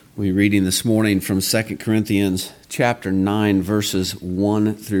We're reading this morning from 2 Corinthians chapter 9, verses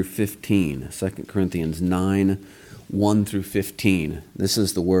 1 through 15. 2 Corinthians 9, 1 through 15. This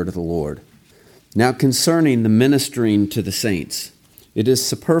is the word of the Lord. Now concerning the ministering to the saints, it is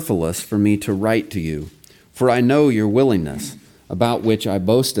superfluous for me to write to you, for I know your willingness, about which I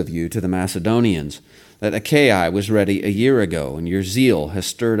boast of you to the Macedonians, that Achaia was ready a year ago, and your zeal has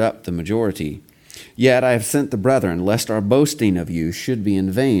stirred up the majority. Yet I have sent the brethren, lest our boasting of you should be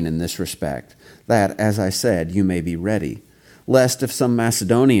in vain in this respect, that, as I said, you may be ready. Lest if some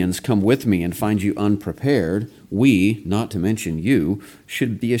Macedonians come with me and find you unprepared, we, not to mention you,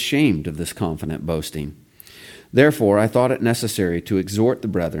 should be ashamed of this confident boasting. Therefore I thought it necessary to exhort the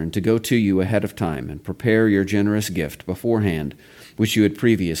brethren to go to you ahead of time and prepare your generous gift beforehand, which you had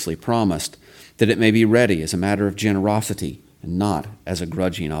previously promised, that it may be ready as a matter of generosity and not as a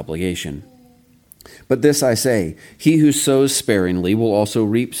grudging obligation. But this I say, he who sows sparingly will also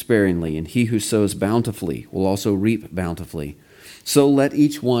reap sparingly, and he who sows bountifully will also reap bountifully. So let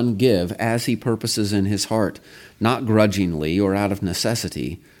each one give as he purposes in his heart, not grudgingly or out of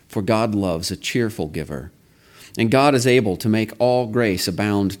necessity, for God loves a cheerful giver. And God is able to make all grace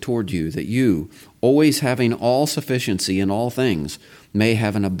abound toward you, that you, always having all sufficiency in all things, may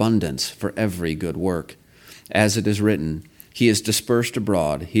have an abundance for every good work. As it is written, He is dispersed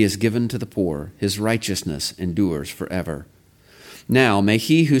abroad, he is given to the poor, his righteousness endures forever. Now may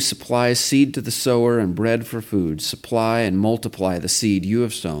he who supplies seed to the sower and bread for food supply and multiply the seed you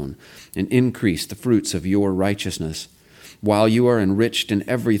have sown, and increase the fruits of your righteousness, while you are enriched in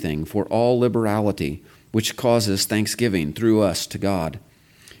everything for all liberality, which causes thanksgiving through us to God.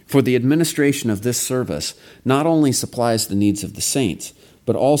 For the administration of this service not only supplies the needs of the saints,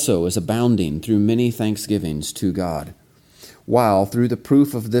 but also is abounding through many thanksgivings to God. While through the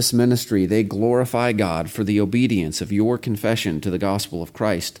proof of this ministry they glorify God for the obedience of your confession to the gospel of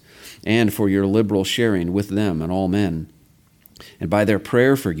Christ, and for your liberal sharing with them and all men, and by their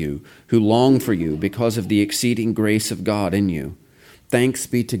prayer for you, who long for you because of the exceeding grace of God in you. Thanks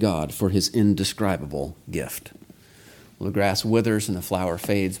be to God for his indescribable gift. Well, the grass withers and the flower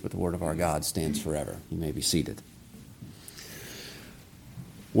fades, but the word of our God stands forever. You may be seated.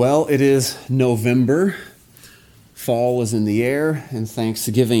 Well, it is November. Fall is in the air, and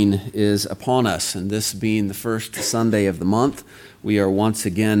Thanksgiving is upon us. And this being the first Sunday of the month, we are once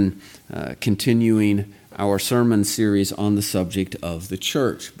again continuing our sermon series on the subject of the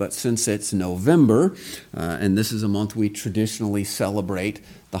church. But since it's November, and this is a month we traditionally celebrate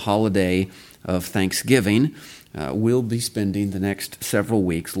the holiday of Thanksgiving, we'll be spending the next several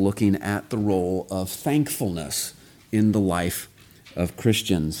weeks looking at the role of thankfulness in the life of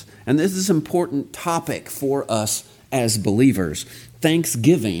Christians. And this is an important topic for us as believers.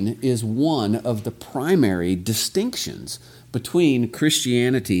 Thanksgiving is one of the primary distinctions between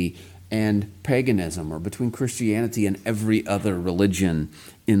Christianity and paganism, or between Christianity and every other religion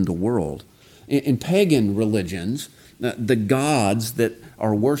in the world. In pagan religions, the gods that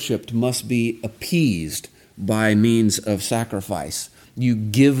are worshipped must be appeased by means of sacrifice. You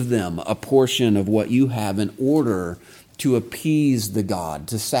give them a portion of what you have in order to appease the god,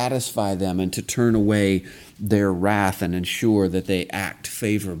 to satisfy them, and to turn away their wrath and ensure that they act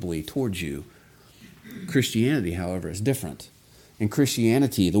favorably towards you. Christianity, however, is different. In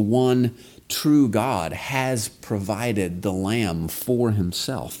Christianity, the one true God has provided the lamb for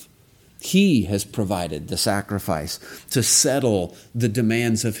himself. He has provided the sacrifice to settle the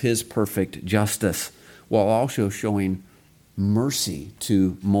demands of his perfect justice, while also showing mercy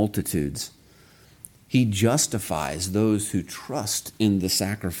to multitudes. He justifies those who trust in the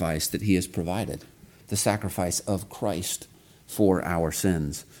sacrifice that he has provided, the sacrifice of Christ for our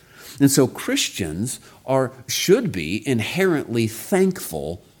sins. And so Christians should be inherently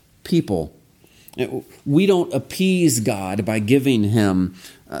thankful people. We don't appease God by giving him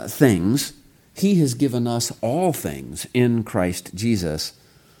things. He has given us all things in Christ Jesus.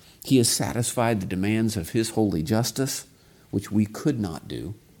 He has satisfied the demands of his holy justice, which we could not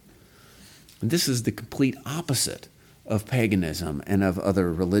do. And this is the complete opposite of paganism and of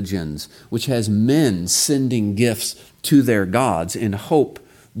other religions, which has men sending gifts to their gods in hope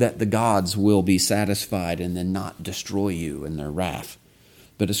that the gods will be satisfied and then not destroy you in their wrath.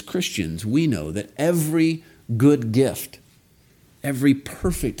 But as Christians, we know that every good gift, every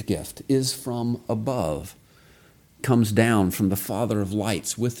perfect gift is from above, comes down from the Father of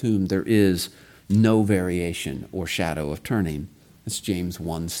lights, with whom there is no variation or shadow of turning. That's James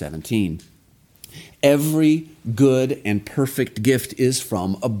 1:17. Every good and perfect gift is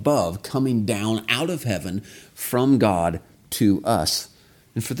from above, coming down out of heaven from God to us.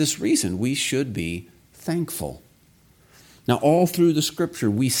 And for this reason, we should be thankful. Now, all through the Scripture,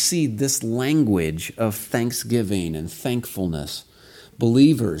 we see this language of thanksgiving and thankfulness.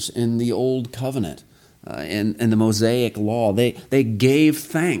 Believers in the Old Covenant and the Mosaic Law, they gave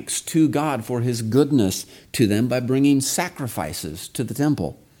thanks to God for His goodness to them by bringing sacrifices to the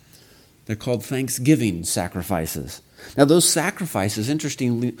temple. They're called thanksgiving sacrifices. Now, those sacrifices,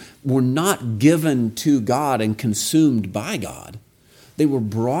 interestingly, were not given to God and consumed by God. They were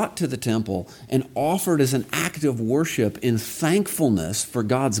brought to the temple and offered as an act of worship in thankfulness for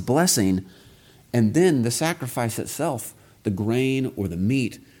God's blessing. And then the sacrifice itself, the grain or the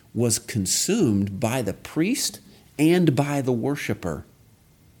meat, was consumed by the priest and by the worshiper.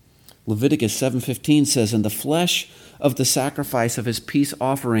 Leviticus 7:15 says, "And the flesh of the sacrifice of his peace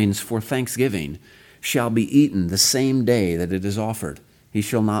offerings for thanksgiving shall be eaten the same day that it is offered. He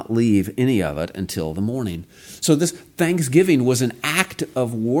shall not leave any of it until the morning." So this thanksgiving was an act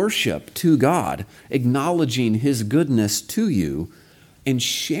of worship to God, acknowledging His goodness to you and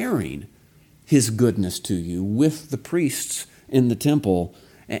sharing His goodness to you with the priests in the temple.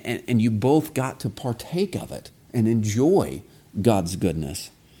 And you both got to partake of it and enjoy God's goodness.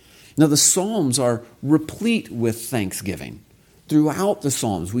 Now, the Psalms are replete with thanksgiving. Throughout the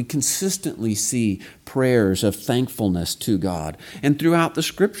Psalms, we consistently see prayers of thankfulness to God. And throughout the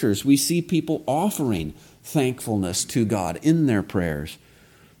Scriptures, we see people offering thankfulness to God in their prayers.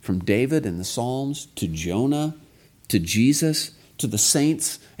 From David in the Psalms, to Jonah, to Jesus, to the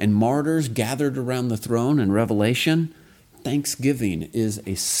saints and martyrs gathered around the throne in Revelation, thanksgiving is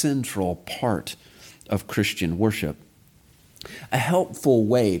a central part of Christian worship. A helpful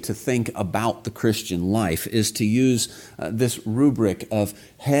way to think about the Christian life is to use this rubric of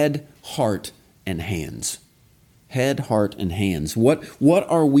head, heart, and hands. Head, heart, and hands. What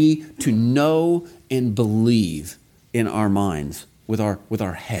are we to know and believe in our minds with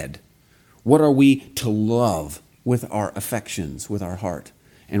our head? What are we to love with our affections, with our heart?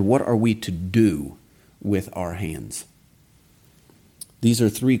 And what are we to do with our hands? These are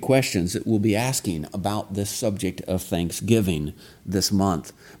three questions that we'll be asking about this subject of Thanksgiving this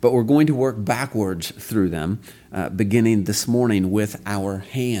month. But we're going to work backwards through them, beginning this morning with our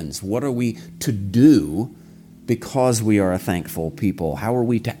hands. What are we to do because we are a thankful people? How are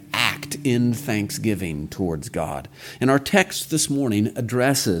we to act in thanksgiving towards God? And our text this morning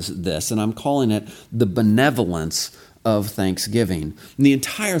addresses this, and I'm calling it the benevolence of thanksgiving. And the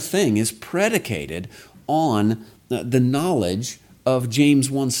entire thing is predicated on the knowledge of James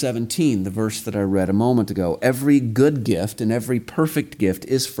 1:17, the verse that I read a moment ago. Every good gift and every perfect gift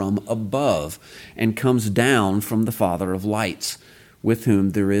is from above and comes down from the Father of lights, with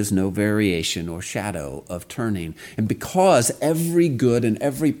whom there is no variation or shadow of turning. And because every good and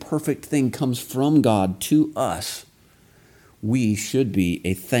every perfect thing comes from God to us, we should be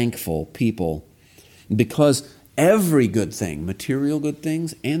a thankful people. Because every good thing, material good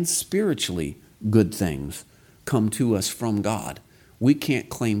things and spiritually good things, come to us from God. We can't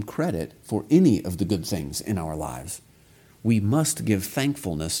claim credit for any of the good things in our lives. We must give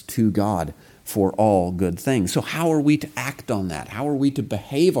thankfulness to God for all good things. So how are we to act on that? How are we to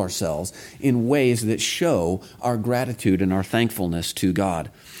behave ourselves in ways that show our gratitude and our thankfulness to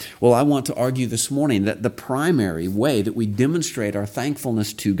God? Well, I want to argue this morning that the primary way that we demonstrate our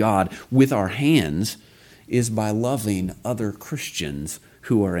thankfulness to God with our hands is by loving other Christians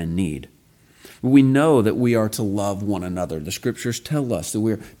who are in need. We know that we are to love one another. The Scriptures tell us that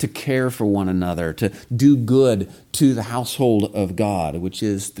we're to care for one another, to do good to the household of God, which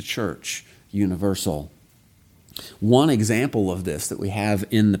is the church universal. One example of this that we have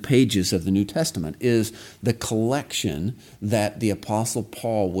in the pages of the New Testament is the collection that the Apostle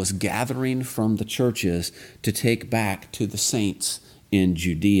Paul was gathering from the churches to take back to the saints in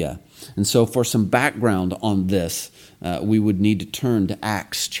Judea. And so for some background on this, we would need to turn to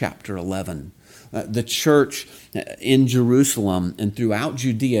Acts chapter 11. The church in Jerusalem and throughout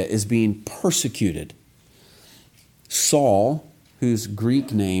Judea is being persecuted. Saul, whose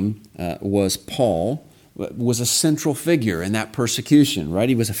Greek name was Paul, was a central figure in that persecution, right?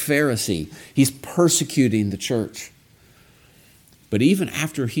 He was a Pharisee. He's persecuting the church. But even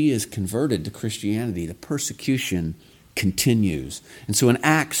after he is converted to Christianity, the persecution continues. And so in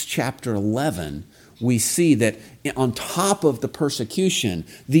Acts chapter 11, we see that on top of the persecution,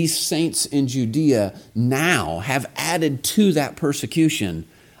 these saints in Judea now have added to that persecution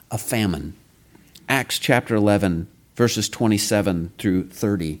a famine. Acts chapter 11, verses 27 through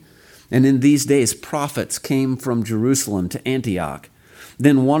 30. And in these days, prophets came from Jerusalem to Antioch.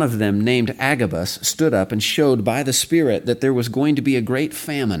 Then one of them, named Agabus, stood up and showed by the Spirit that there was going to be a great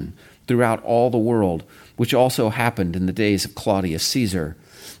famine throughout all the world, which also happened in the days of Claudius Caesar.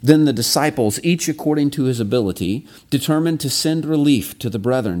 Then the disciples, each according to his ability, determined to send relief to the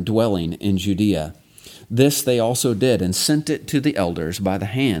brethren dwelling in Judea. This they also did, and sent it to the elders by the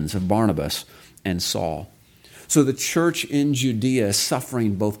hands of Barnabas and Saul. So the church in Judea is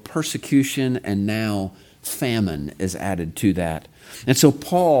suffering both persecution and now famine is added to that. And so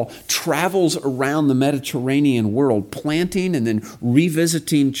Paul travels around the Mediterranean world, planting and then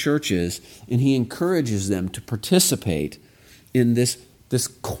revisiting churches, and he encourages them to participate in this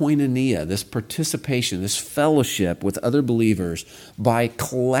koinonia, this participation, this fellowship with other believers by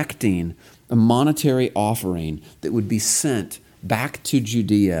collecting a monetary offering that would be sent back to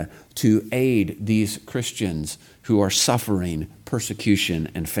Judea to aid these Christians who are suffering persecution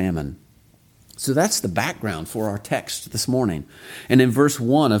and famine. So that's the background for our text this morning. And in verse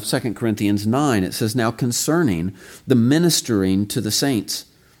 1 of 2 Corinthians 9, it says, "Now concerning the ministering to the saints,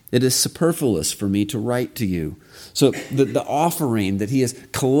 it is superfluous for me to write to you." So the offering that he is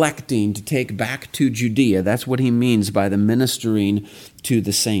collecting to take back to Judea, that's what he means by the ministering to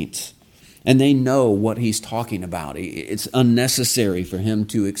the saints. And they know what he's talking about. It's unnecessary for him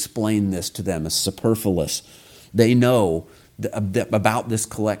to explain this to them. It's superfluous. They know about this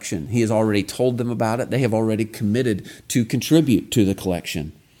collection. He has already told them about it. They have already committed to contribute to the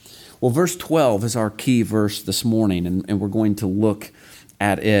collection. Well, verse 12 is our key verse this morning, and we're going to look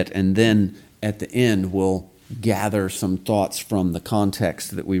at it, and then at the end we'll gather some thoughts from the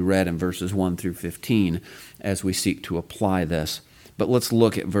context that we read in verses 1 through 15 as we seek to apply this. But let's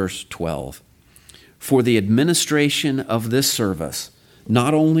look at verse 12. "For the administration of this service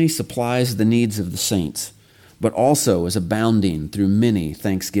not only supplies the needs of the saints, but also is abounding through many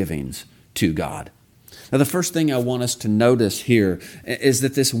thanksgivings to God." Now, the first thing I want us to notice here is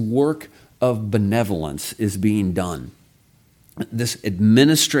that this work of benevolence is being done. This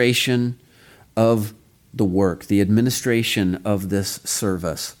administration of the work, the administration of this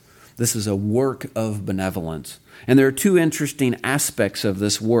service. This is a work of benevolence. And there are two interesting aspects of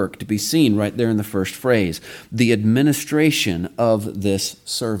this work to be seen right there in the first phrase. The administration of this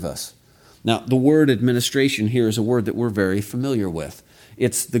service. Now, the word administration here is a word that we're very familiar with.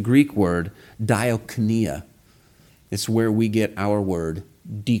 It's the Greek word diakonia. It's where we get our word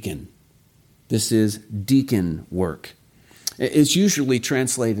deacon. This is deacon work. It's usually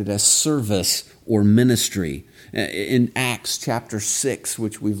translated as service or ministry. In Acts chapter 6,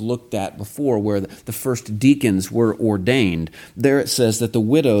 which we've looked at before, where the first deacons were ordained, there it says that the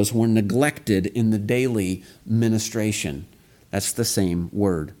widows were neglected in the daily ministration. That's the same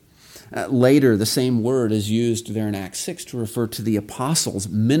word. Later, the same word is used there in Acts 6 to refer to the apostles'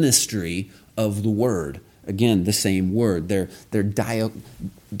 ministry of the word. Again, the same word. They're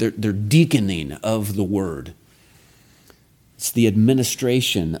deaconing of the word. It's the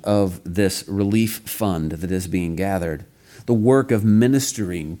administration of this relief fund that is being gathered. The work of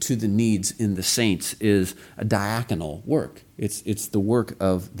ministering to the needs in the saints is a diaconal work. It's the work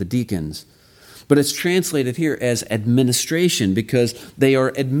of the deacons. But it's translated here as administration because they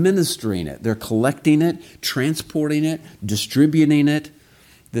are administering it. They're collecting it, transporting it, distributing it.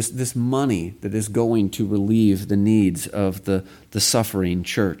 This money that is going to relieve the needs of the suffering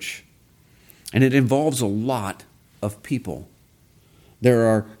church. And it involves a lot of people. There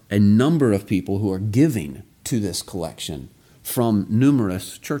are a number of people who are giving to this collection from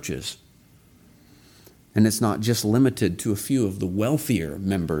numerous churches. And it's not just limited to a few of the wealthier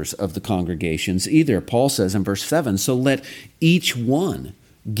members of the congregations either. Paul says in verse 7, "So let each one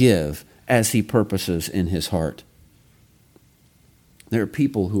give as he purposes in his heart." There are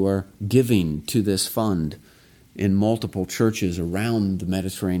people who are giving to this fund in multiple churches around the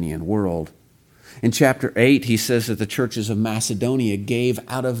Mediterranean world. In chapter 8, he says that the churches of Macedonia gave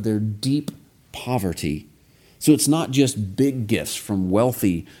out of their deep poverty. So it's not just big gifts from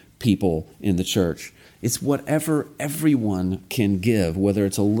wealthy people in the church. It's whatever everyone can give, whether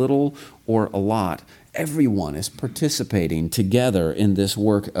it's a little or a lot. Everyone is participating together in this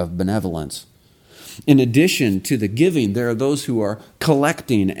work of benevolence. In addition to the giving, there are those who are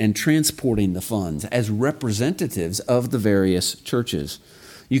collecting and transporting the funds as representatives of the various churches.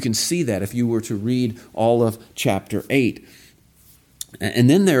 You can see that if you were to read all of chapter 8. And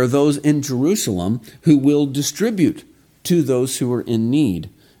then there are those in Jerusalem who will distribute to those who are in need.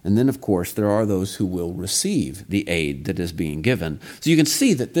 And then, of course, there are those who will receive the aid that is being given. So you can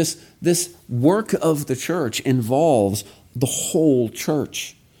see that this work of the church involves the whole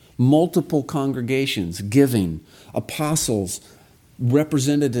church. Multiple congregations giving, apostles,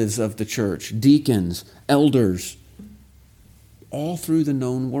 representatives of the church, deacons, elders, all through the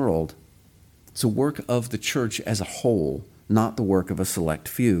known world. It's a work of the church as a whole, not the work of a select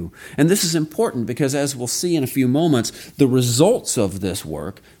few. And this is important because, as we'll see in a few moments, the results of this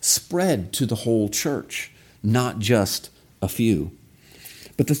work spread to the whole church, not just a few.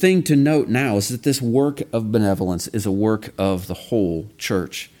 But the thing to note now is that this work of benevolence is a work of the whole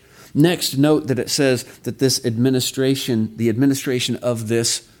church. Next, note that it says that the administration of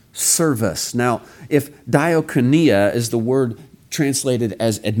this service. Now, if diakonia is the word translated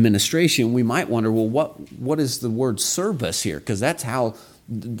as administration, we might wonder, well, what is the word service here? Because that's how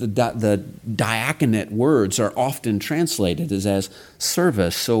the diaconate words are often translated, is as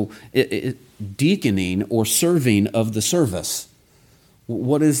service. So deaconing or serving of the service.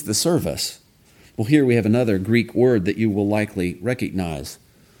 What is the service? Well, here we have another Greek word that you will likely recognize,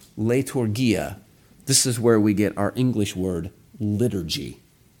 liturgia. This is where we get our English word liturgy.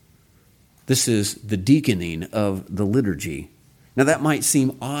 This is the deaconing of the liturgy. Now, that might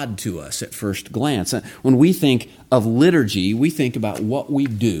seem odd to us at first glance. When we think of liturgy, we think about what we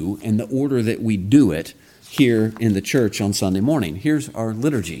do and the order that we do it here in the church on Sunday morning. Here's our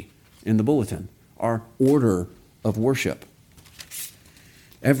liturgy in the bulletin, our order of worship.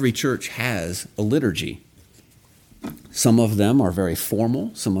 Every church has a liturgy. Some of them are very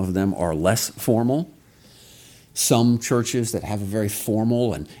formal. Some of them are less formal. Some churches that have a very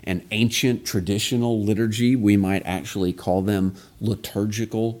formal and ancient traditional liturgy, we might actually call them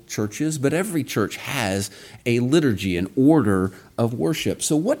liturgical churches. But every church has a liturgy, an order of worship.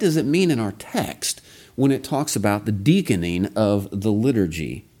 So what does it mean in our text when it talks about the deaconing of the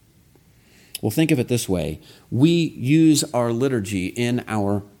liturgy? Well, think of it this way. We use our liturgy in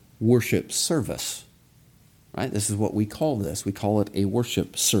our worship service, right? This is what we call this. We call it a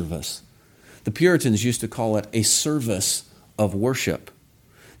worship service. The Puritans used to call it a service of worship.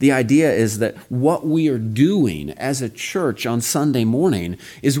 The idea is that what we are doing as a church on Sunday morning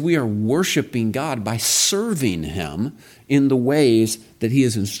is we are worshiping God by serving Him in the ways that He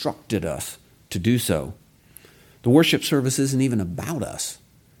has instructed us to do so. The worship service isn't even about us.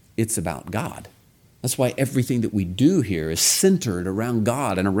 It's about God. That's why everything that we do here is centered around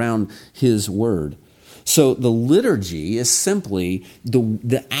God and around His Word. So the liturgy is simply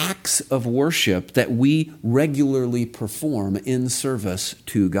the acts of worship that we regularly perform in service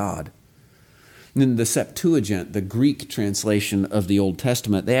to God. In the Septuagint, the Greek translation of the Old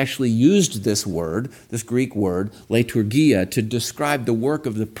Testament, they actually used this word, this Greek word, liturgia, to describe the work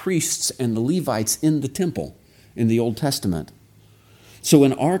of the priests and the Levites in the temple in the Old Testament. So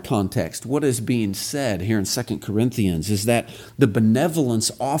in our context, what is being said here in 2 Corinthians is that the benevolence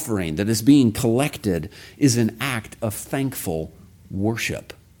offering that is being collected is an act of thankful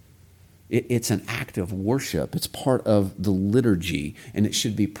worship. It's an act of worship. It's part of the liturgy, and it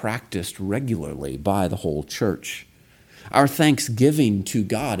should be practiced regularly by the whole church. Our thanksgiving to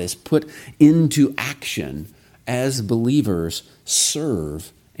God is put into action as believers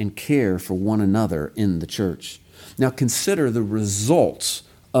serve and care for one another in the church. Now consider the results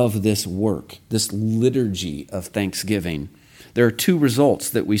of this work, this liturgy of thanksgiving. There are two results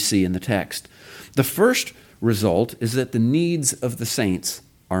that we see in the text. The first result is that the needs of the saints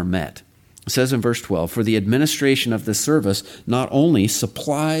are met. It says in verse 12, "For the administration of the service not only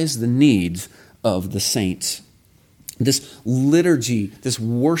supplies the needs of the saints." This liturgy, this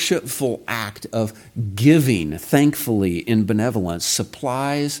worshipful act of giving thankfully in benevolence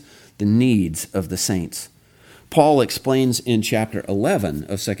supplies the needs of the saints. Paul explains in chapter 11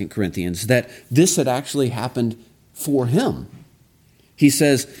 of 2 Corinthians that this had actually happened for him. He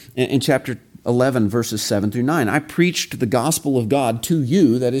says in chapter 11, verses 7 through 9, "I preached the gospel of God to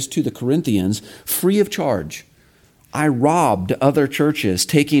you," that is to the Corinthians, "free of charge. I robbed other churches,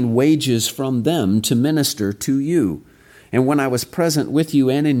 taking wages from them to minister to you. And when I was present with you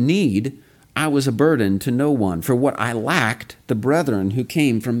and in need, I was a burden to no one. For what I lacked, the brethren who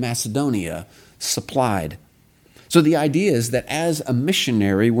came from Macedonia supplied." So the idea is that as a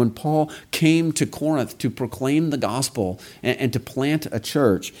missionary, when Paul came to Corinth to proclaim the gospel and to plant a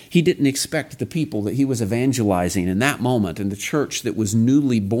church, he didn't expect the people that he was evangelizing in that moment and the church that was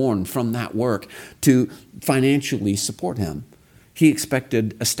newly born from that work to financially support him. He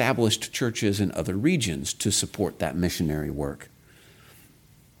expected established churches in other regions to support that missionary work.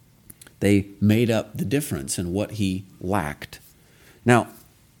 They made up the difference in what he lacked. Now,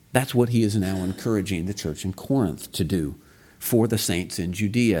 that's what he is now encouraging the church in Corinth to do for the saints in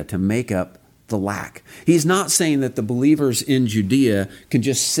Judea, to make up the lack. He's not saying that the believers in Judea can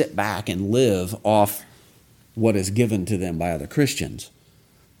just sit back and live off what is given to them by other Christians.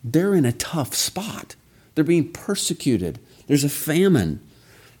 They're in a tough spot. They're being persecuted. There's a famine.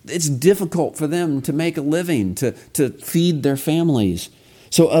 It's difficult for them to make a living, to feed their families.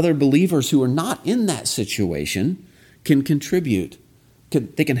 So other believers who are not in that situation can contribute.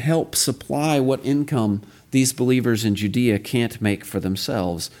 They can help supply what income these believers in Judea can't make for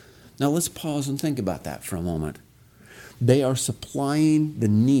themselves. Now let's pause and think about that for a moment. They are supplying the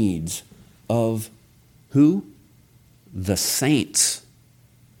needs of who? The saints.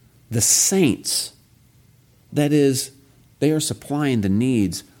 The saints. That is, they are supplying the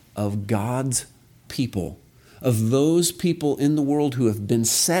needs of God's people, of those people in the world who have been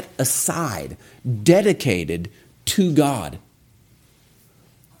set aside, dedicated to God.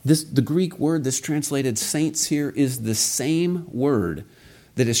 The Greek word that's translated saints here is the same word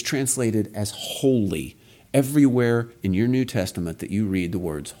that is translated as holy everywhere in your New Testament that you read the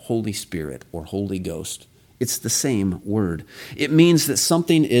words Holy Spirit or Holy Ghost. It's the same word. It means that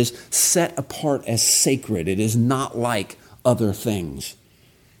something is set apart as sacred. It is not like other things.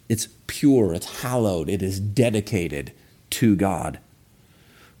 It's pure, it's hallowed, it is dedicated to God.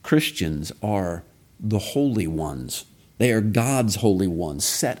 Christians are the holy ones. They are God's holy ones,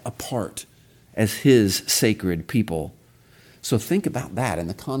 set apart as His sacred people. So think about that in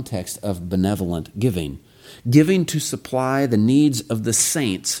the context of benevolent giving. Giving to supply the needs of the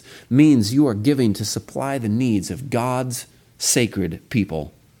saints means you are giving to supply the needs of God's sacred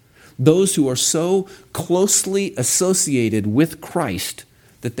people. Those who are so closely associated with Christ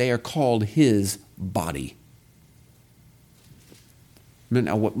that they are called His body.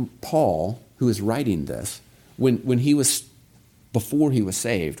 Now, what Paul, who is writing this, before he was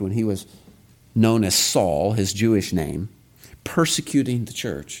saved, when he was known as Saul, his Jewish name, persecuting the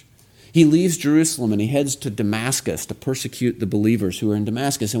church, he leaves Jerusalem and he heads to Damascus to persecute the believers who are in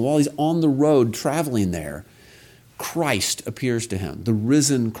Damascus. And while he's on the road traveling there, Christ appears to him, the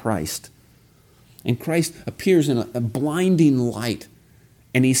risen Christ. And Christ appears in a blinding light.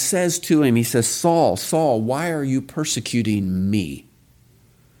 And he says to him, he says, Saul, Saul, why are you persecuting me?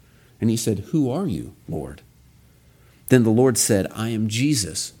 And he said, who are you, Lord? Then the Lord said, I am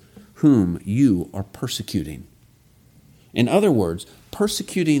Jesus, whom you are persecuting. In other words,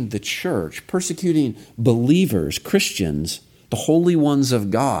 persecuting the church, persecuting believers, Christians, the holy ones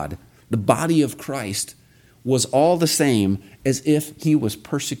of God, the body of Christ, was all the same as if he was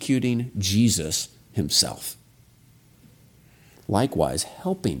persecuting Jesus himself. Likewise,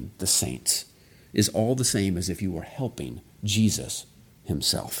 helping the saints is all the same as if you were helping Jesus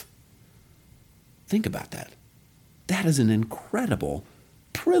himself. Think about that. That is an incredible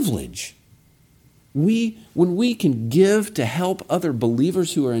privilege. When we can give to help other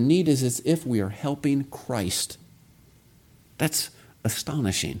believers who are in need, is as if we are helping Christ. That's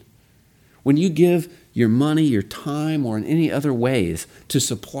astonishing. When you give your money, your time, or in any other ways to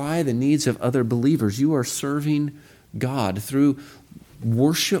supply the needs of other believers, you are serving God through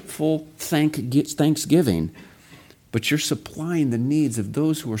worshipful thanksgiving, but you're supplying the needs of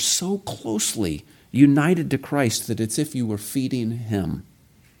those who are so closely united to Christ that it's if you were feeding Him.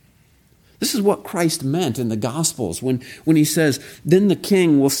 This is what Christ meant in the Gospels when he says, then the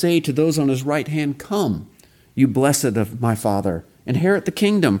king will say to those on his right hand, come, you blessed of my Father, inherit the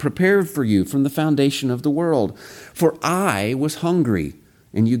kingdom prepared for you from the foundation of the world. For I was hungry,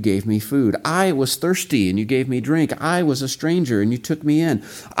 and you gave me food. I was thirsty, and you gave me drink. I was a stranger, and you took me in.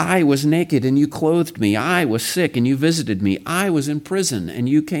 I was naked, and you clothed me. I was sick, and you visited me. I was in prison, and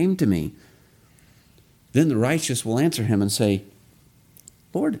you came to me. Then the righteous will answer him and say,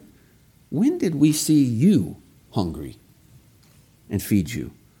 Lord, when did we see you hungry and feed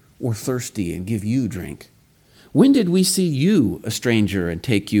you, or thirsty and give you drink? When did we see you a stranger and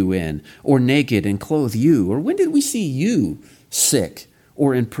take you in, or naked and clothe you? Or when did we see you sick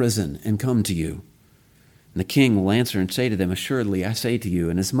or in prison and come to you? And the king will answer and say to them, assuredly, I say to you,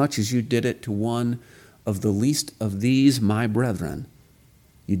 inasmuch as you did it to one of the least of these my brethren,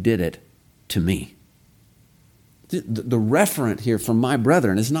 you did it to me. The referent here from my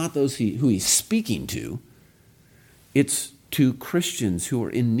brethren is not those who he's speaking to. It's to Christians who are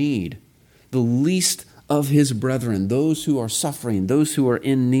in need, the least of his brethren, those who are suffering, those who are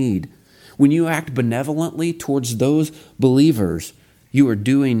in need. When you act benevolently towards those believers, you are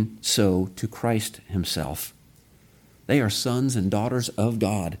doing so to Christ himself. They are sons and daughters of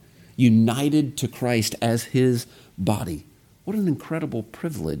God, united to Christ as his body. What an incredible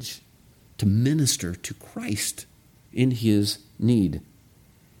privilege to minister to Christ in his need.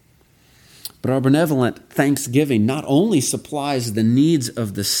 But our benevolent thanksgiving not only supplies the needs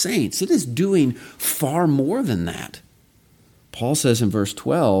of the saints, it is doing far more than that. Paul says in verse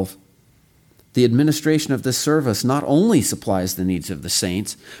 12, the administration of this service not only supplies the needs of the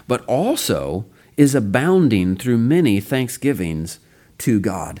saints, but also is abounding through many thanksgivings to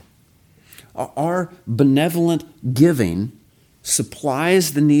God. Our benevolent giving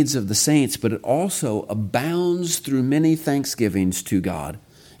supplies the needs of the saints, but it also abounds through many thanksgivings to God.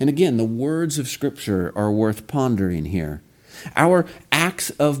 And again, the words of Scripture are worth pondering here. Our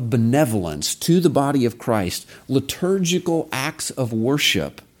acts of benevolence to the body of Christ, liturgical acts of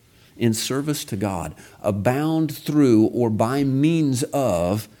worship in service to God, abound through or by means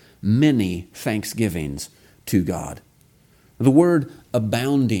of many thanksgivings to God. The word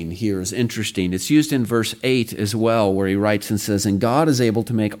abounding here is interesting. It's used in verse 8 as well, where he writes and says, "And God is able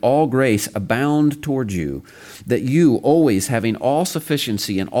to make all grace abound toward you, that you, always having all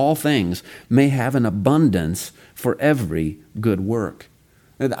sufficiency in all things, may have an abundance for every good work."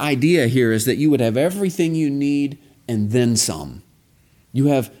 Now, the idea here is that you would have everything you need and then some. You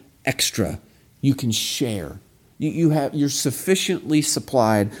have extra. You can share. You're sufficiently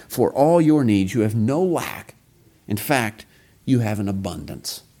supplied for all your needs. You have no lack. In fact, you have an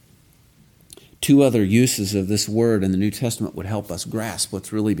abundance. Two other uses of this word in the New Testament would help us grasp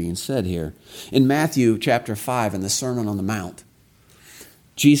what's really being said here. In Matthew chapter 5, in the Sermon on the Mount,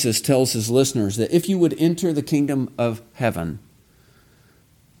 Jesus tells his listeners that if you would enter the kingdom of heaven,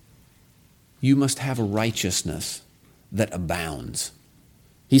 you must have a righteousness that abounds.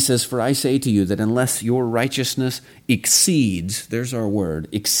 He says, "For I say to you that unless your righteousness exceeds," there's our word,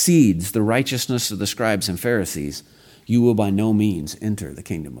 exceeds the righteousness of the scribes and Pharisees, you will by no means enter the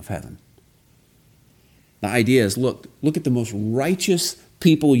kingdom of heaven. The idea is, look at the most righteous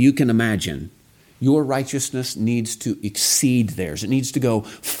people you can imagine. Your righteousness needs to exceed theirs. It needs to go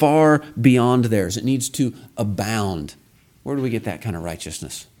far beyond theirs. It needs to abound. Where do we get that kind of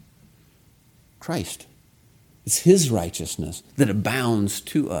righteousness? Christ. It's his righteousness that abounds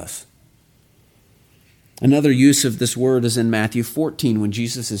to us. Another use of this word is in Matthew 14 when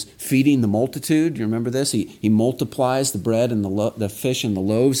Jesus is feeding the multitude. You remember this? He multiplies the bread and the fish and the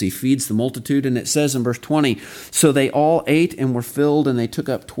loaves. He feeds the multitude. And it says in verse 20, "So they all ate and were filled, and they took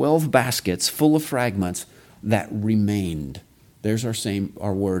up 12 baskets full of fragments that remained." There's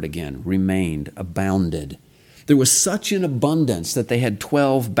our word again, remained, abounded. There was such an abundance that they had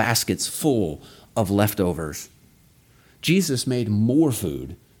 12 baskets full of leftovers. Jesus made more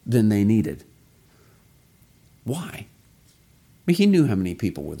food than they needed. Why? I mean, he knew how many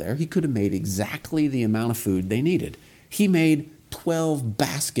people were there. He could have made exactly the amount of food they needed. He made 12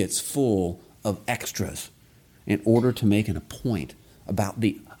 baskets full of extras in order to make a point about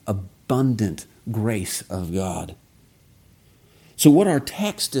the abundant grace of God. So what our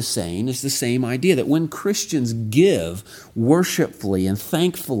text is saying is the same idea, that when Christians give worshipfully and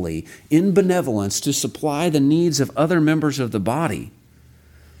thankfully in benevolence to supply the needs of other members of the body,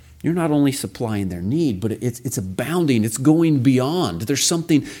 you're not only supplying their need, but it's abounding. It's going beyond. There's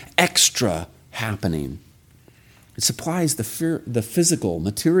something extra happening. It supplies the physical,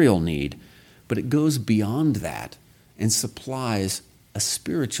 material need, but it goes beyond that and supplies a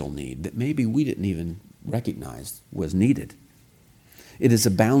spiritual need that maybe we didn't even recognize was needed. It is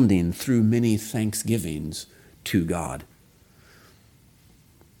abounding through many thanksgivings to God.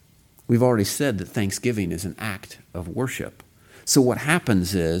 We've already said that thanksgiving is an act of worship. So what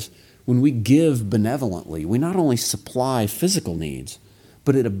happens is, when we give benevolently, we not only supply physical needs,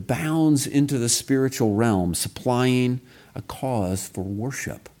 but it abounds into the spiritual realm, supplying a cause for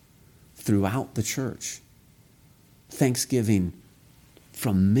worship throughout the church. Thanksgiving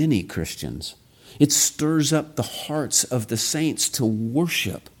from many Christians. It stirs up the hearts of the saints to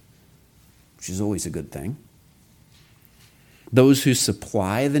worship, which is always a good thing. Those who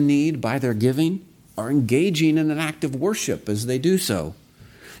supply the need by their giving are engaging in an act of worship as they do so.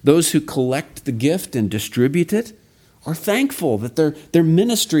 Those who collect the gift and distribute it are thankful that their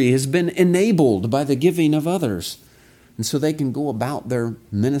ministry has been enabled by the giving of others. And so they can go about their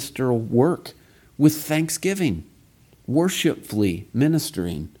ministerial work with thanksgiving, worshipfully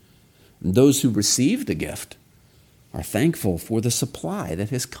ministering. And those who receive the gift are thankful for the supply that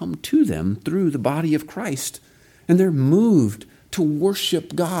has come to them through the body of Christ. And they're moved to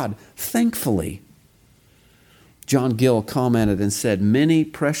worship God thankfully. John Gill commented and said, "Many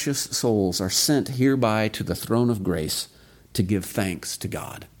precious souls are sent hereby to the throne of grace to give thanks to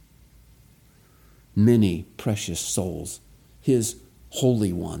God." Many precious souls, his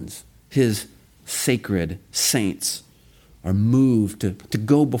holy ones, his sacred saints, are moved to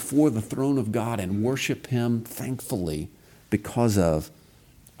go before the throne of God and worship him thankfully because of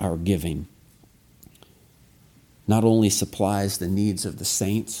our giving. Not only supplies the needs of the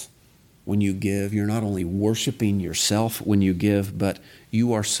saints when you give, you're not only worshiping yourself when you give, but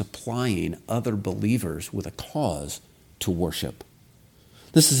you are supplying other believers with a cause to worship.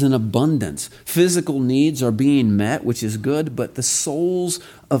 This is an abundance. Physical needs are being met, which is good, but the souls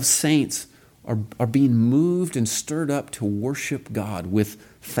of saints are being moved and stirred up to worship God with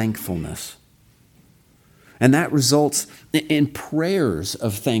thankfulness. And that results in prayers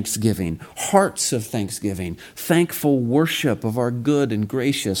of thanksgiving, hearts of thanksgiving, thankful worship of our good and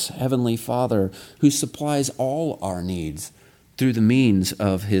gracious Heavenly Father who supplies all our needs through the means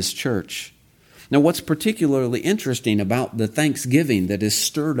of His church. Now, what's particularly interesting about the thanksgiving that is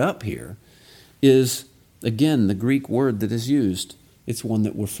stirred up here is, again, the Greek word that is used. It's one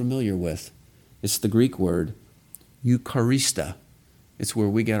that we're familiar with. It's the Greek word Eucharista. It's where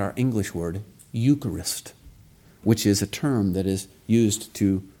we get our English word Eucharist, which is a term that is used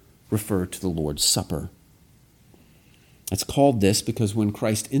to refer to the Lord's Supper. It's called this because when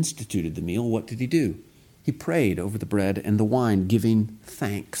Christ instituted the meal, what did He do? He prayed over the bread and the wine, giving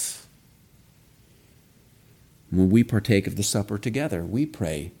thanks. When we partake of the supper together, we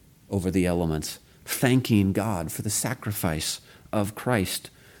pray over the elements, thanking God for the sacrifice of Christ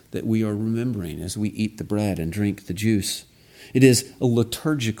that we are remembering as we eat the bread and drink the juice. It is a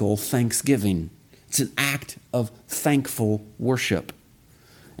liturgical thanksgiving. It's an act of thankful worship.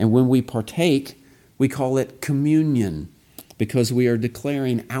 And when we partake, we call it communion because we are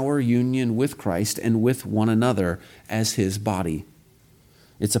declaring our union with Christ and with one another as His body.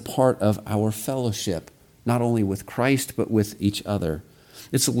 It's a part of our fellowship, not only with Christ, but with each other.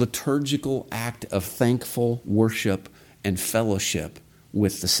 It's a liturgical act of thankful worship and fellowship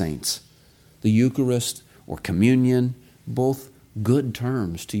with the saints. The Eucharist or communion, both good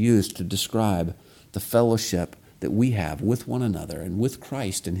terms to use to describe the fellowship that we have with one another and with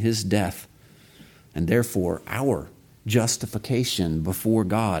Christ in His death, and therefore our justification before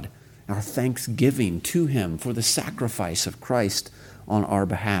God, our thanksgiving to Him for the sacrifice of Christ on our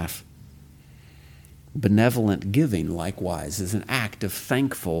behalf. Benevolent giving, likewise, is an act of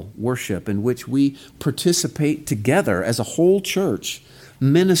thankful worship in which we participate together as a whole church,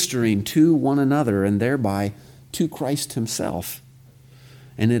 ministering to one another and thereby to Christ Himself.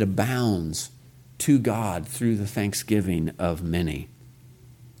 And it abounds to God through the thanksgiving of many.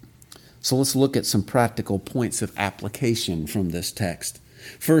 So let's look at some practical points of application from this text.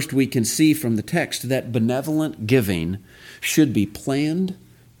 First, we can see from the text that benevolent giving should be planned,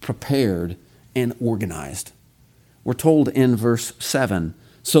 prepared, and organized. We're told in verse 7,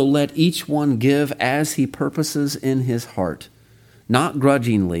 "So let each one give as he purposes in his heart, not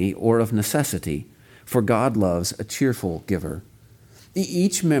grudgingly or of necessity, for God loves a cheerful giver."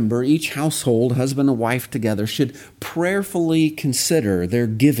 Each member, each household, husband and wife together, should prayerfully consider their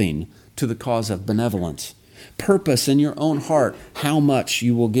giving to the cause of benevolence. Purpose in your own heart how much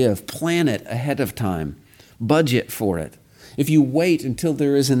you will give. Plan it ahead of time. Budget for it. If you wait until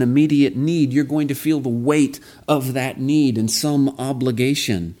there is an immediate need, you're going to feel the weight of that need and some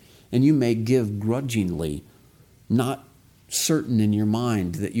obligation, and you may give grudgingly, not certain in your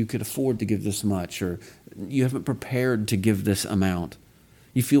mind that you could afford to give this much, or you haven't prepared to give this amount.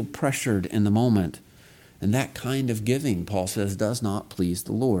 You feel pressured in the moment, and that kind of giving, Paul says, does not please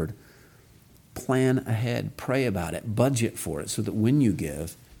the Lord. Plan ahead, pray about it, budget for it, so that when you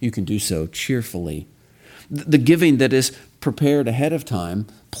give, you can do so cheerfully. The giving that is prepared ahead of time,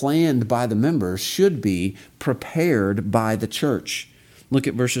 planned by the members, should be prepared by the church. Look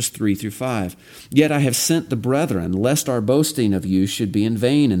at verses 3 through 5. "Yet I have sent the brethren, lest our boasting of you should be in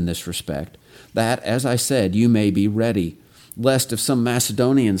vain in this respect, that, as I said, you may be ready. Lest if some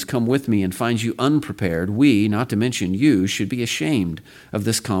Macedonians come with me and find you unprepared, we, not to mention you, should be ashamed of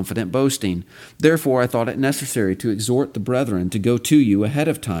this confident boasting. Therefore I thought it necessary to exhort the brethren to go to you ahead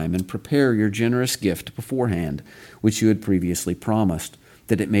of time and prepare your generous gift beforehand, which you had previously promised,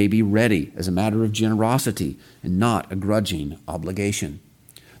 that it may be ready as a matter of generosity and not a grudging obligation."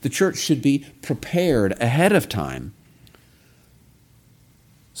 The church should be prepared ahead of time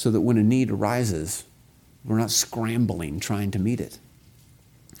so that when a need arises, we're not scrambling trying to meet it.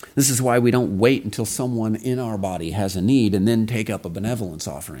 This is why we don't wait until someone in our body has a need and then take up a benevolence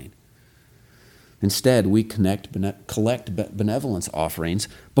offering. Instead, we collect benevolence offerings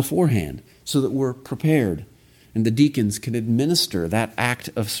beforehand so that we're prepared, and the deacons can administer that act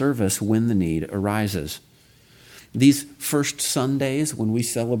of service when the need arises. These first Sundays when we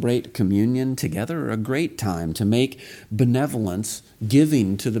celebrate communion together are a great time to make benevolence,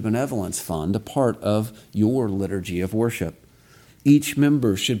 giving to the benevolence fund, a part of your liturgy of worship. Each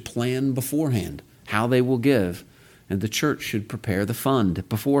member should plan beforehand how they will give, and the church should prepare the fund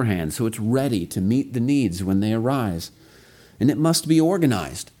beforehand so it's ready to meet the needs when they arise. And it must be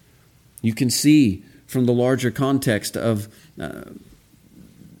organized. You can see from the larger context of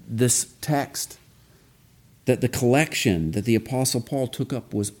this text that the collection that the Apostle Paul took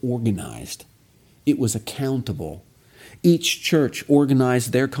up was organized. It was accountable. Each church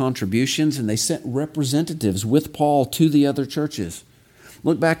organized their contributions, and they sent representatives with Paul to the other churches.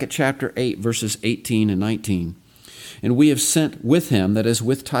 Look back at chapter 8, verses 18 and 19. And we have sent with him, that is,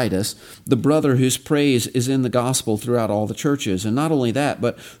 with Titus, the brother whose praise is in the gospel throughout all the churches. And not only that,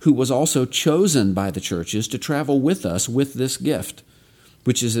 but who was also chosen by the churches to travel with us with this gift,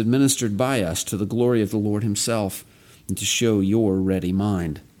 which is administered by us to the glory of the Lord himself, and to show your ready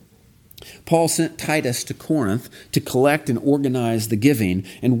mind. Paul sent Titus to Corinth to collect and organize the giving,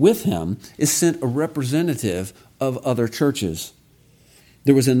 and with him is sent a representative of other churches.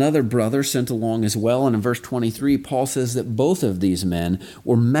 There was another brother sent along as well, and in verse 23, Paul says that both of these men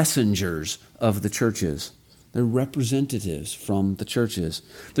were messengers of the churches. They're representatives from the churches.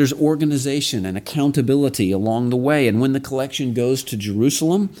 There's organization and accountability along the way, and when the collection goes to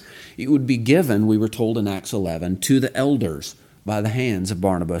Jerusalem, it would be given, we were told in Acts 11, to the elders by the hands of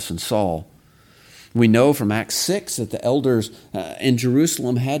Barnabas and Saul. We know from Acts 6 that the elders in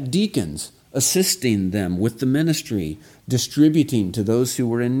Jerusalem had deacons assisting them with the ministry, distributing to those who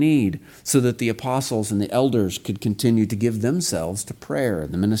were in need, so that the apostles and the elders could continue to give themselves to prayer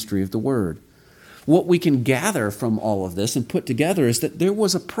and the ministry of the word. What we can gather from all of this and put together is that there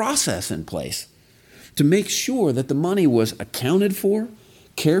was a process in place to make sure that the money was accounted for,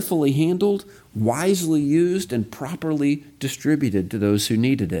 carefully handled, wisely used, and properly distributed to those who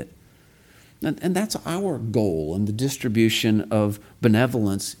needed it. And that's our goal in the distribution of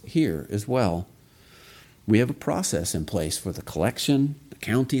benevolence here as well. We have a process in place for the collection, the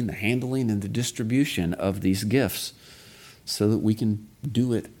counting, the handling, and the distribution of these gifts so that we can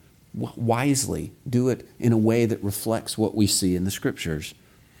do it wisely, do it in a way that reflects what we see in the Scriptures.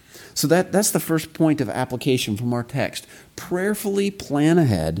 So that's the first point of application from our text. Prayerfully plan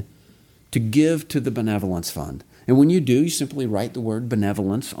ahead to give to the benevolence fund. And when you do, you simply write the word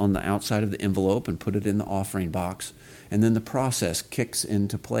benevolence on the outside of the envelope and put it in the offering box. And then the process kicks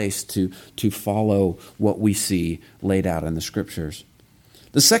into place to follow what we see laid out in the Scriptures.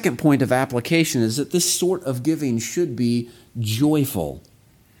 The second point of application is that this sort of giving should be joyful.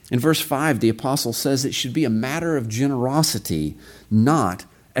 In verse 5, the apostle says it should be a matter of generosity, not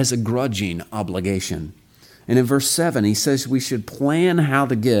as a grudging obligation. And in verse 7, he says we should plan how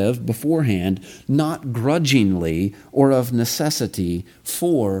to give beforehand, not grudgingly or of necessity,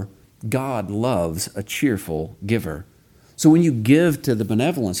 for God loves a cheerful giver. So when you give to the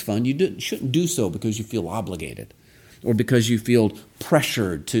benevolence fund, you shouldn't do so because you feel obligated or because you feel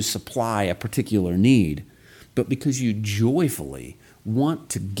pressured to supply a particular need, but because you joyfully want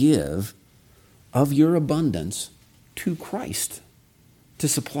to give of your abundance to Christ to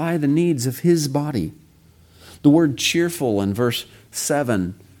supply the needs of his body. The word cheerful in verse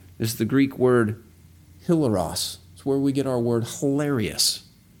 7 is the Greek word hilaros. It's where we get our word hilarious.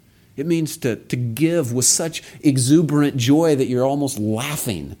 It means to give with such exuberant joy that you're almost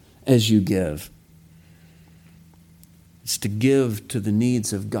laughing as you give. It's to give to the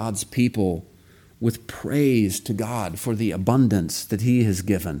needs of God's people with praise to God for the abundance that he has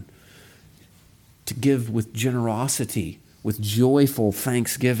given. To give with generosity, with joyful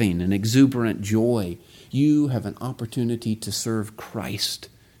thanksgiving and exuberant joy. You have an opportunity to serve Christ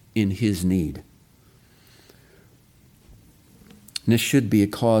in his need. And this should be a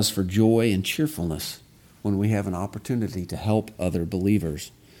cause for joy and cheerfulness when we have an opportunity to help other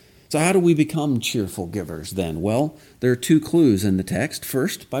believers. So how do we become cheerful givers then? Well, there are two clues in the text.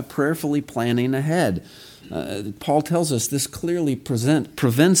 First, by prayerfully planning ahead. Paul tells us this clearly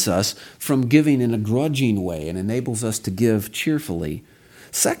prevents us from giving in a grudging way and enables us to give cheerfully.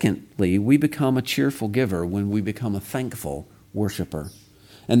 Secondly, we become a cheerful giver when we become a thankful worshiper.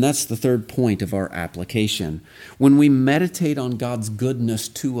 And that's the third point of our application. When we meditate on God's goodness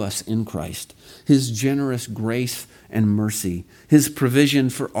to us in Christ, his generous grace and mercy, his provision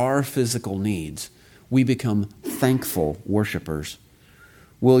for our physical needs, we become thankful worshipers.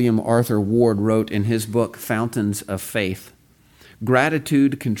 William Arthur Ward wrote in his book, Fountains of Faith,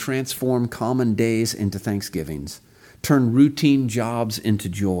 "Gratitude can transform common days into thanksgivings, turn routine jobs into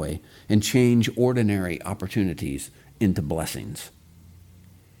joy, and change ordinary opportunities into blessings."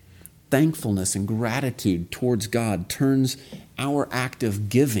 Thankfulness and gratitude towards God turns our act of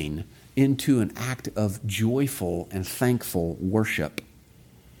giving into an act of joyful and thankful worship.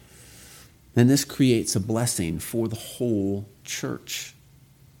 And this creates a blessing for the whole church.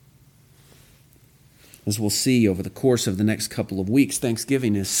 As we'll see over the course of the next couple of weeks,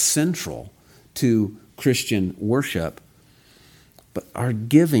 Thanksgiving is central to Christian worship. But our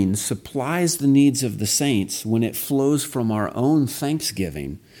giving supplies the needs of the saints when it flows from our own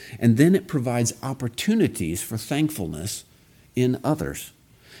thanksgiving, and then it provides opportunities for thankfulness in others.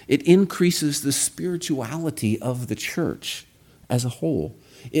 It increases the spirituality of the church as a whole.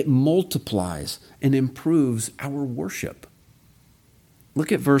 It multiplies and improves our worship.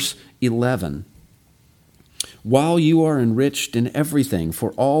 Look at verse 11. While you are enriched in everything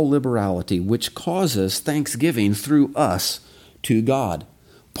for all liberality, which causes thanksgiving through us to God.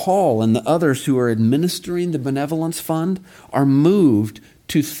 Paul and the others who are administering the benevolence fund are moved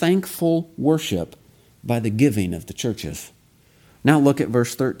to thankful worship by the giving of the churches. Now look at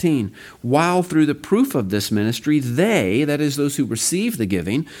verse 13. While through the proof of this ministry, they, that is those who receive the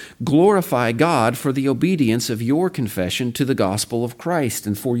giving, glorify God for the obedience of your confession to the gospel of Christ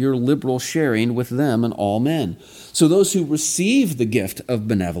and for your liberal sharing with them and all men. So those who receive the gift of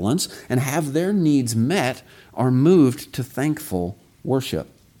benevolence and have their needs met are moved to thankful worship.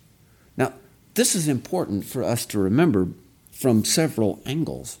 Now, this is important for us to remember from several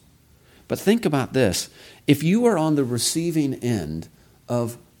angles. But think about this. If you are on the receiving end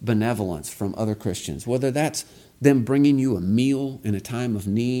of benevolence from other Christians, whether that's them bringing you a meal in a time of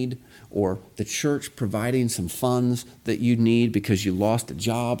need, or the church providing some funds that you need because you lost a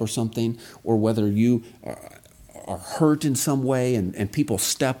job or something, or whether you are hurt in some way and people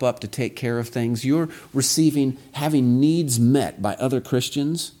step up to take care of things, you're receiving, having needs met by other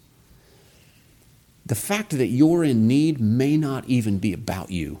Christians. The fact that you're in need may not even be about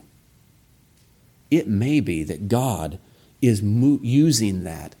you. It may be that God is using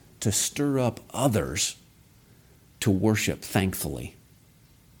that to stir up others to worship thankfully.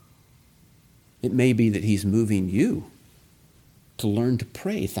 It may be that he's moving you to learn to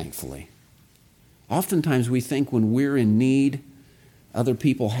pray thankfully. Oftentimes we think when we're in need, other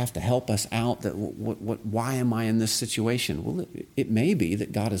people have to help us out. That why am I in this situation? Well, it may be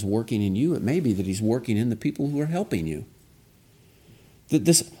that God is working in you. It may be that he's working in the people who are helping you. That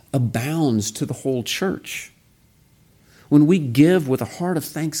this abounds to the whole church. When we give with a heart of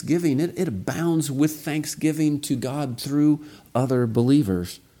thanksgiving, it abounds with thanksgiving to God through other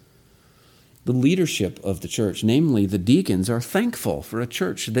believers. The leadership of the church, namely the deacons, are thankful for a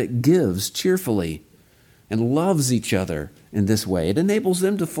church that gives cheerfully and loves each other in this way. It enables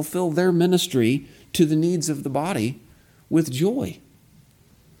them to fulfill their ministry to the needs of the body with joy.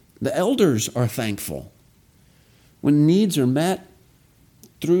 The elders are thankful. When needs are met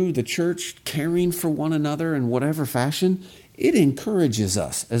through the church caring for one another in whatever fashion, it encourages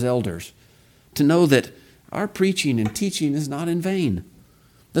us as elders to know that our preaching and teaching is not in vain,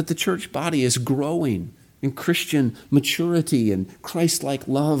 that the church body is growing in Christian maturity and Christ-like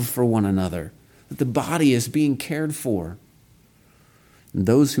love for one another, that the body is being cared for. And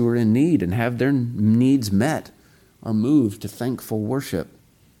those who are in need and have their needs met are moved to thankful worship,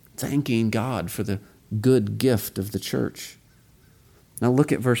 thanking God for the good gift of the church. Now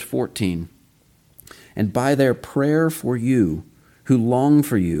look at verse 14. And by their prayer for you, who long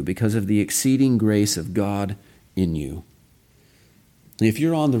for you because of the exceeding grace of God in you. If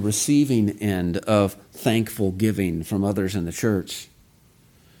you're on the receiving end of thankful giving from others in the church,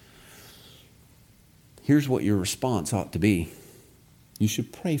 here's what your response ought to be. You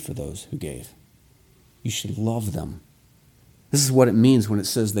should pray for those who gave. You should love them. This is what it means when it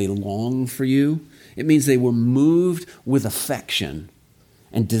says they long for you. It means they were moved with affection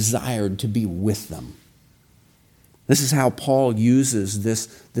and desired to be with them. This is how Paul uses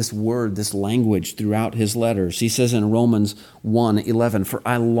this word, this language throughout his letters. He says in Romans 1:11, "For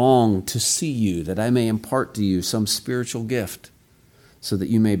I long to see you, that I may impart to you some spiritual gift, so that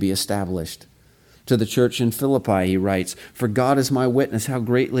you may be established." To the church in Philippi, he writes, "For God is my witness how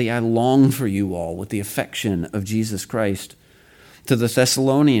greatly I long for you all with the affection of Jesus Christ." To the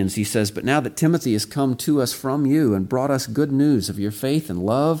Thessalonians, he says, "But now that Timothy has come to us from you and brought us good news of your faith and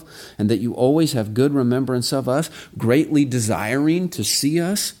love, and that you always have good remembrance of us, greatly desiring to see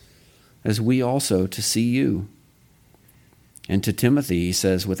us, as we also to see you." And to Timothy, he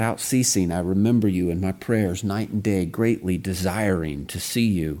says, "Without ceasing, I remember you in my prayers night and day, greatly desiring to see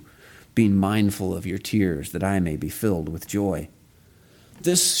you, being mindful of your tears, that I may be filled with joy."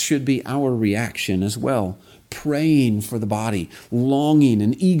 This should be our reaction as well. Praying for the body, longing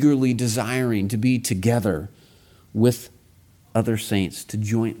and eagerly desiring to be together with other saints to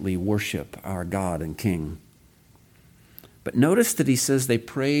jointly worship our God and King. But notice that he says they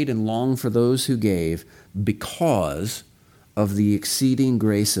prayed and longed for those who gave because of the exceeding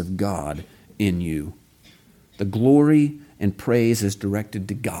grace of God in you. The glory and praise is directed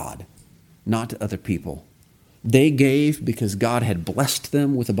to God, not to other people. They gave because God had blessed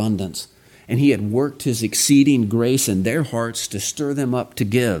them with abundance, and he had worked his exceeding grace in their hearts to stir them up to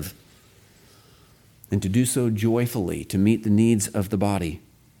give, and to do so joyfully to meet the needs of the body.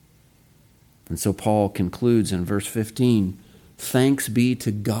 And so Paul concludes in verse 15, Thanks be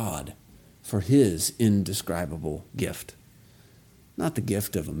to God for his indescribable gift. Not the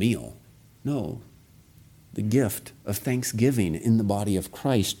gift of a meal. No, the gift of thanksgiving in the body of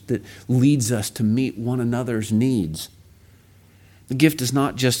Christ that leads us to meet one another's needs. The gift is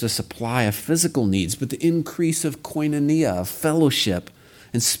not just a supply of physical needs, but the increase of koinonia, of fellowship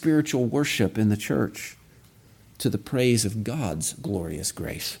and spiritual worship in the church, to the praise of God's glorious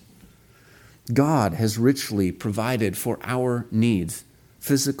grace. God has richly provided for our needs,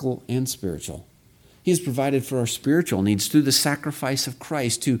 physical and spiritual. He has provided for our spiritual needs through the sacrifice of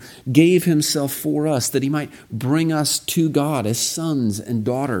Christ, who gave himself for us that he might bring us to God as sons and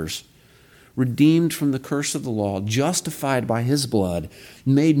daughters, redeemed from the curse of the law, justified by his blood,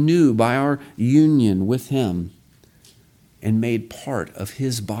 made new by our union with him, and made part of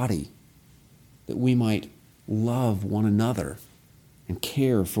his body, that we might love one another and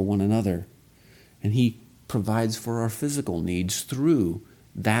care for one another. And he provides for our physical needs through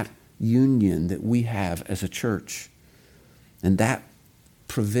that union that we have as a church. And that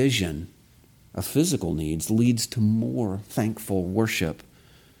provision of physical needs leads to more thankful worship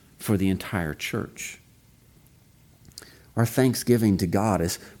for the entire church. Our thanksgiving to God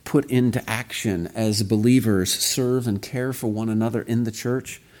is put into action as believers serve and care for one another in the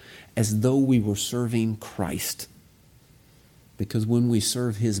church as though we were serving Christ. Because when we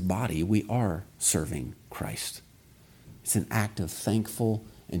serve his body, we are serving Christ. It's an act of thankful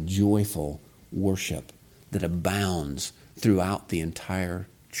and joyful worship that abounds throughout the entire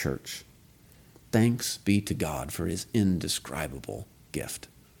church. Thanks be to God for his indescribable gift.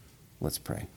 Let's pray.